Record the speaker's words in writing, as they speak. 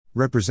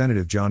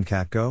Representative John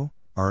Katko,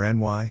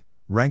 RNY,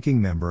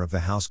 ranking member of the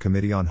House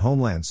Committee on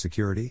Homeland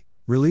Security,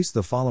 released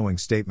the following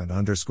statement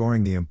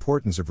underscoring the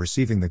importance of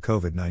receiving the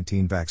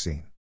COVID-19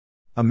 vaccine.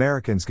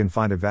 Americans can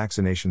find a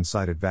vaccination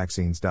site at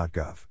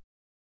vaccines.gov.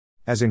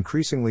 As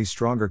increasingly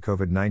stronger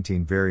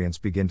COVID-19 variants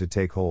begin to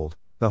take hold,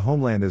 the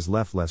homeland is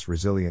left less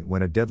resilient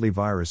when a deadly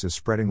virus is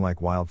spreading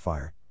like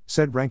wildfire,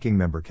 said Ranking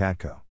Member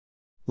Katko.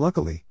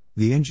 Luckily,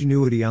 the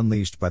ingenuity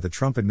unleashed by the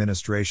Trump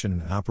administration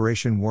and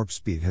Operation Warp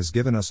Speed has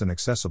given us an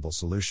accessible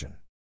solution.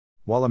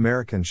 While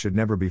Americans should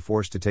never be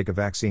forced to take a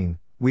vaccine,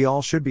 we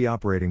all should be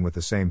operating with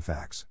the same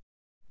facts.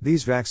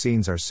 These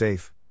vaccines are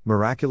safe,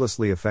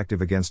 miraculously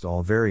effective against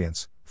all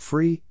variants,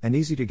 free, and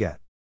easy to get.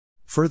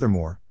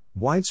 Furthermore,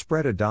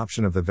 widespread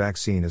adoption of the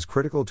vaccine is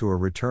critical to a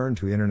return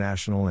to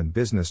international and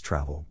business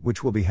travel,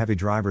 which will be heavy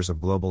drivers of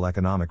global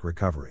economic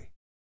recovery.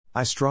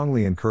 I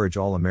strongly encourage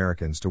all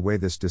Americans to weigh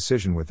this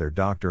decision with their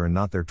doctor and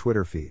not their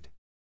Twitter feed.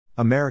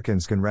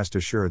 Americans can rest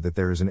assured that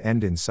there is an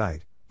end in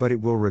sight, but it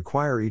will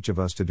require each of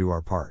us to do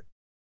our part.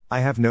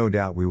 I have no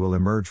doubt we will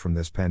emerge from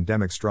this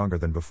pandemic stronger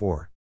than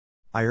before.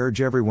 I urge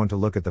everyone to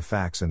look at the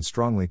facts and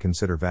strongly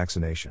consider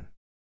vaccination.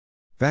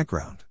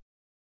 Background: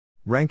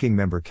 Ranking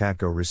Member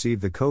Katko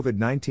received the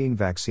COVID-19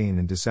 vaccine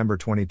in December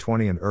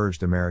 2020 and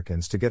urged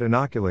Americans to get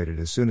inoculated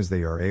as soon as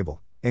they are able,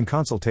 in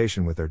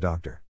consultation with their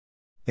doctor.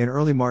 In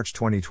early March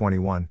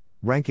 2021,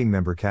 Ranking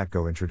Member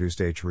Katko introduced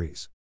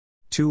H.Res.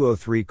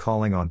 203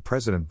 calling on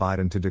President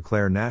Biden to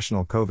declare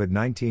National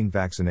COVID-19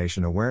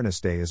 Vaccination Awareness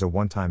Day as a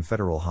one-time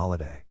federal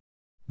holiday.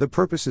 The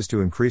purpose is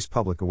to increase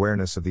public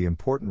awareness of the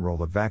important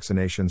role of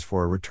vaccinations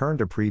for a return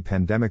to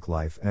pre-pandemic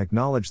life and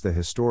acknowledge the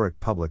historic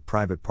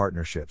public-private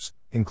partnerships,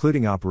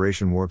 including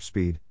Operation Warp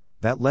Speed,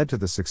 that led to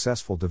the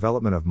successful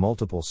development of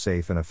multiple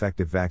safe and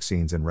effective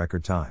vaccines in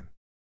record time.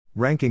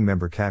 Ranking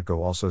Member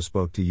Katko also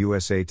spoke to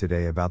USA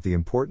Today about the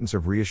importance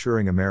of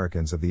reassuring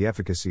Americans of the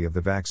efficacy of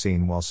the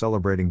vaccine while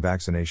celebrating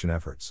vaccination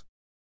efforts.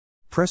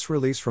 Press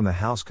release from the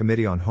House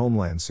Committee on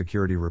Homeland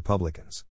Security. Republicans